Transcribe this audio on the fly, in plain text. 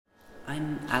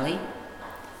I'm Ali.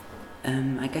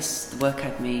 I guess the work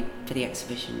I've made for the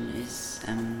exhibition is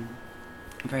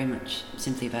very much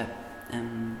simply about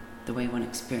the way one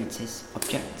experiences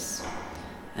objects.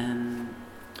 I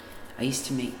used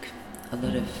to make a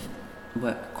lot of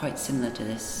work quite similar to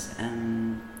this,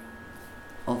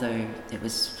 although it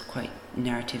was quite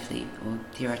narratively or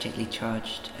theoretically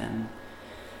charged.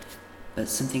 But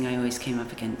something I always came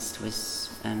up against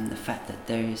was the fact that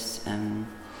those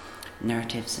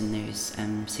narratives and those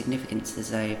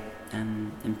significances I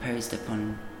imposed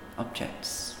upon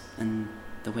objects and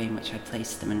the way in which I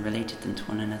placed them and related them to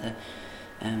one another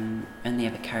only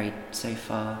ever carried so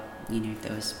far.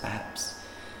 There was perhaps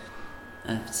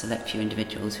a select few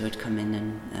individuals who would come in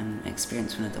and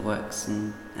experience one of the works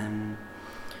and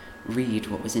read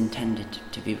what was intended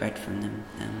to be read from them,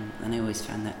 and I always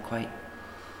found that quite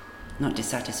not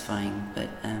dissatisfying, but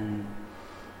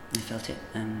I felt it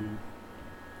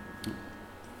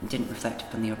didn't reflect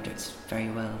upon the objects very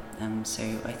well. So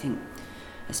I think,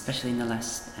 especially in the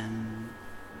last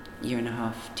year and a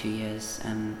half, 2 years,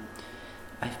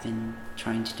 I've been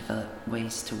trying to develop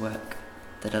ways to work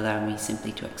that allow me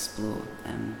simply to explore,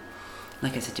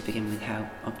 like I said to begin with, how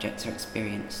objects are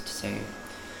experienced. So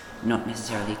not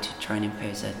necessarily to try and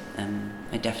impose a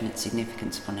definite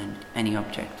significance upon any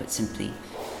object, but simply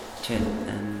to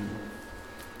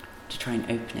try and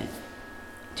open it,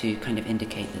 to kind of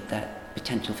indicate that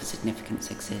potential for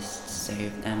significance exists. So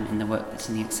in the work that's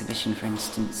in the exhibition, for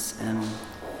instance,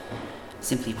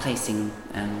 simply placing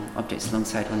objects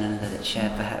alongside one another that share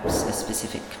perhaps a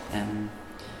specific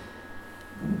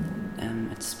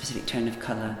tone of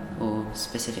colour or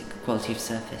specific quality of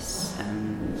surface,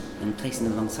 and placing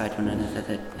them alongside one another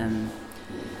that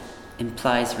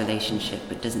implies relationship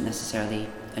but doesn't necessarily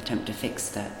attempt to fix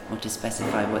that or to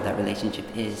specify what that relationship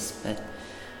is, but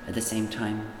at the same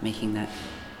time making that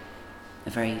a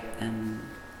very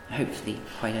hopefully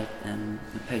quite a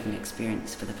potent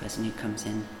experience for the person who comes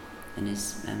in and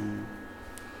is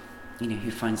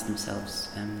who finds themselves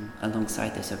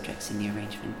alongside those objects in the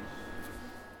arrangement.